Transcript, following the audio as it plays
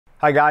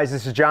Hi guys,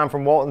 this is John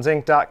from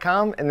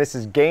WaltonsInc.com and this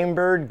is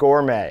Gamebird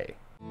Gourmet.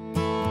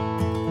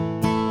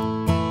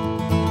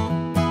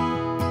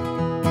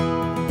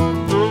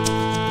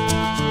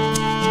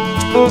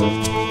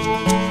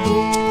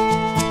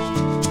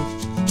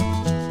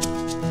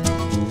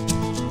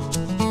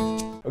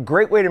 A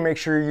great way to make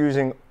sure you're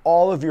using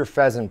all of your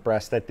pheasant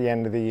breast at the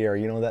end of the year,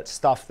 you know, that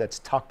stuff that's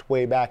tucked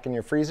way back in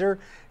your freezer,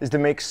 is to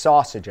make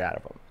sausage out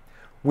of them.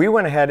 We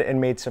went ahead and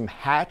made some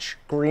Hatch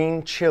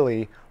green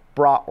chili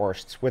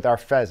bratwursts with our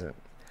pheasant.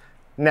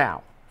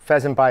 Now,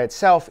 pheasant by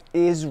itself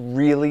is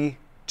really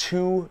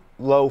too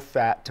low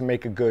fat to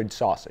make a good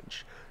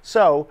sausage.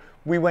 So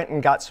we went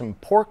and got some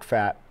pork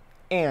fat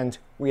and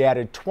we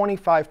added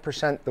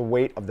 25% the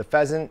weight of the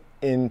pheasant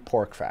in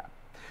pork fat.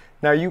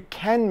 Now you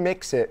can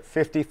mix it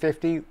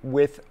 50-50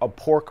 with a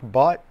pork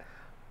butt,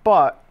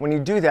 but when you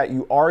do that,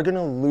 you are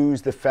gonna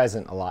lose the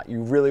pheasant a lot.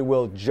 You really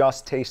will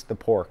just taste the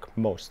pork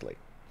mostly.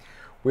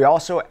 We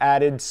also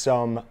added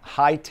some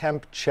high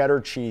temp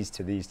cheddar cheese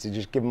to these to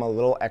just give them a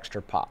little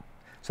extra pop.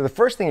 So the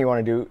first thing you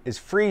wanna do is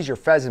freeze your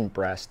pheasant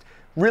breast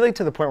really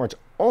to the point where it's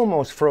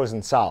almost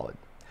frozen solid.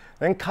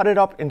 Then cut it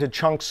up into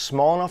chunks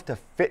small enough to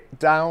fit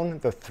down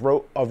the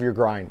throat of your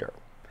grinder.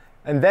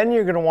 And then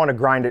you're gonna wanna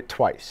grind it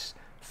twice.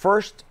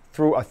 First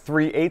through a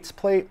 3/8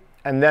 plate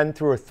and then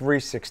through a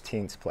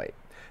 3/16 plate.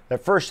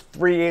 That first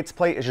 3/8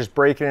 plate is just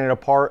breaking it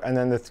apart, and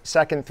then the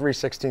second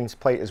 3/16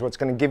 plate is what's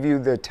gonna give you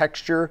the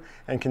texture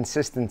and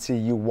consistency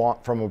you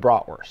want from a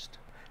bratwurst.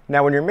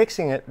 Now when you're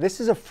mixing it, this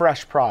is a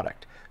fresh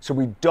product, so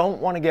we don't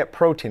wanna get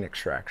protein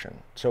extraction.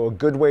 So a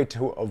good way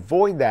to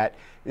avoid that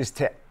is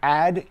to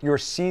add your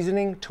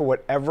seasoning to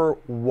whatever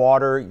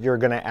water you're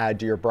gonna add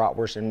to your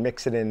bratwurst and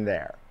mix it in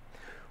there.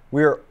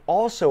 We're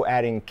also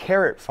adding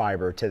carrot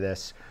fiber to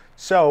this,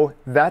 so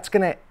that's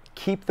gonna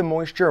keep the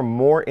moisture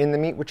more in the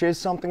meat, which is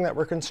something that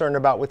we're concerned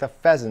about with a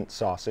pheasant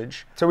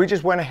sausage. So we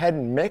just went ahead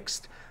and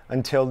mixed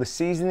until the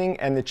seasoning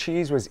and the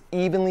cheese was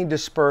evenly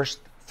dispersed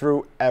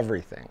through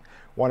everything.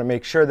 Want to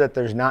make sure that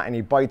there's not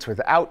any bites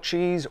without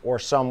cheese or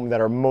some that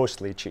are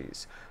mostly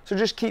cheese. So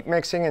just keep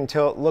mixing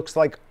until it looks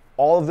like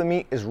all of the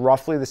meat is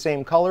roughly the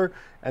same color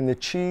and the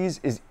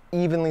cheese is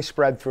evenly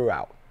spread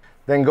throughout.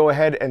 Then go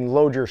ahead and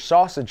load your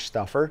sausage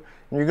stuffer,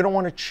 and you're gonna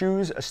wanna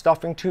choose a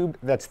stuffing tube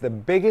that's the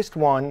biggest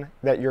one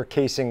that your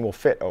casing will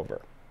fit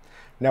over.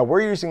 Now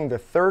we're using the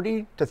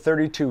 30 to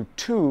 32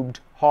 tubed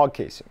hog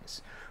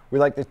casings. We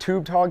like the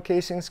tubed hog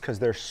casings because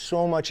they're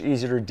so much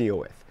easier to deal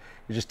with.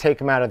 You just take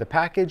them out of the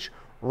package,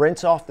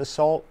 rinse off the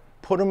salt,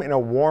 put them in a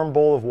warm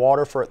bowl of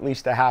water for at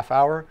least a half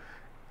hour,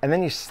 and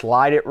then you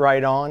slide it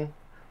right on,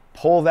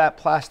 pull that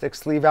plastic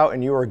sleeve out,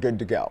 and you are good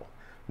to go.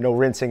 No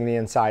rinsing the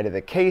inside of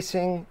the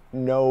casing,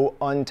 no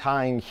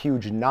untying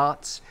huge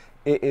knots.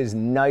 It is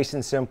nice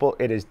and simple.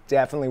 It is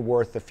definitely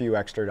worth a few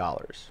extra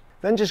dollars.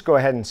 Then just go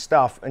ahead and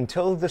stuff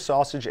until the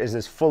sausage is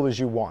as full as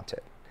you want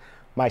it.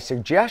 My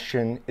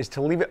suggestion is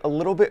to leave it a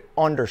little bit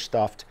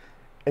understuffed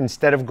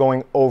instead of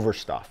going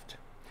overstuffed.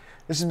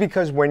 This is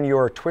because when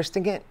you're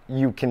twisting it,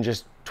 you can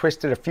just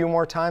twist it a few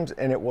more times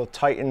and it will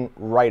tighten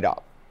right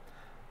up.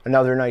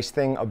 Another nice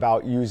thing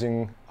about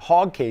using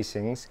hog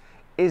casings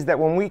is that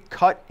when we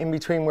cut in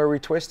between where we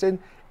twisted,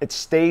 it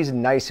stays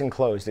nice and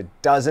closed. It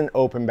doesn't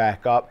open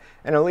back up,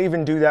 and it'll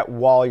even do that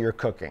while you're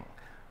cooking.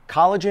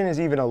 Collagen is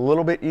even a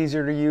little bit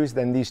easier to use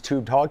than these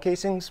tubed hog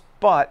casings,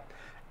 but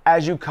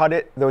as you cut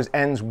it, those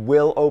ends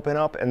will open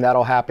up, and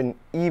that'll happen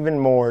even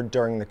more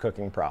during the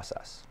cooking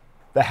process.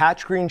 The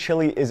Hatch green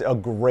chili is a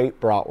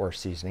great bratwurst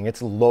seasoning.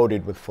 It's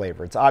loaded with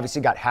flavor. It's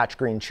obviously got Hatch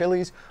green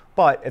chilies,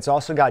 but it's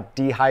also got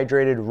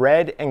dehydrated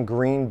red and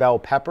green bell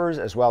peppers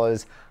as well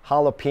as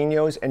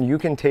jalapenos, and you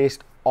can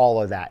taste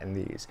all of that in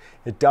these.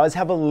 It does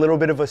have a little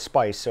bit of a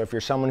spice, so if you're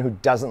someone who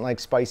doesn't like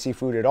spicy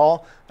food at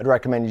all, I'd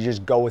recommend you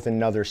just go with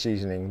another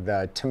seasoning.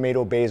 The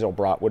tomato basil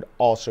brat would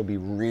also be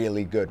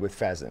really good with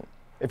pheasant.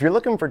 If you're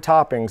looking for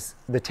toppings,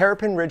 the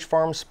Terrapin Ridge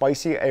Farm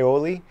spicy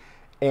aioli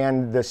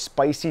and the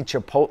spicy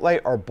chipotle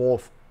are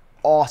both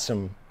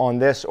awesome on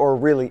this or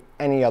really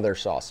any other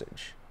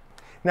sausage.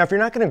 Now, if you're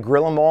not gonna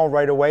grill them all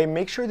right away,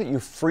 make sure that you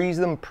freeze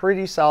them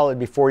pretty solid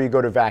before you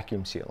go to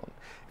vacuum seal them.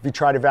 If you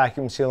try to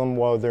vacuum seal them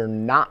while they're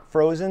not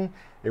frozen,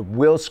 it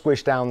will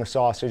squish down the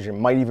sausage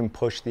and might even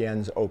push the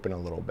ends open a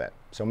little bit.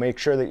 So make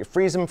sure that you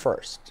freeze them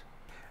first.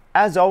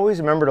 As always,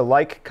 remember to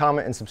like,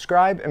 comment, and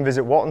subscribe, and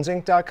visit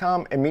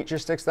WaltonsInc.com and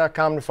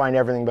MeatYourSticks.com to find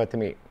everything about the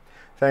meat.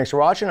 Thanks for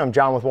watching. I'm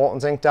John with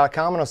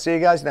WaltonsInc.com, and I'll see you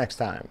guys next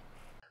time.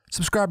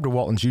 Subscribe to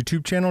Walton's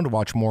YouTube channel to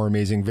watch more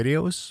amazing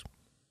videos,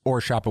 or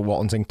shop at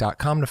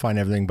WaltonsInc.com to find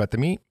everything but the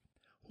meat.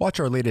 Watch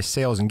our latest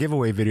sales and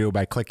giveaway video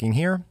by clicking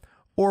here,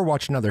 or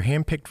watch another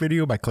hand-picked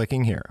video by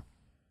clicking here.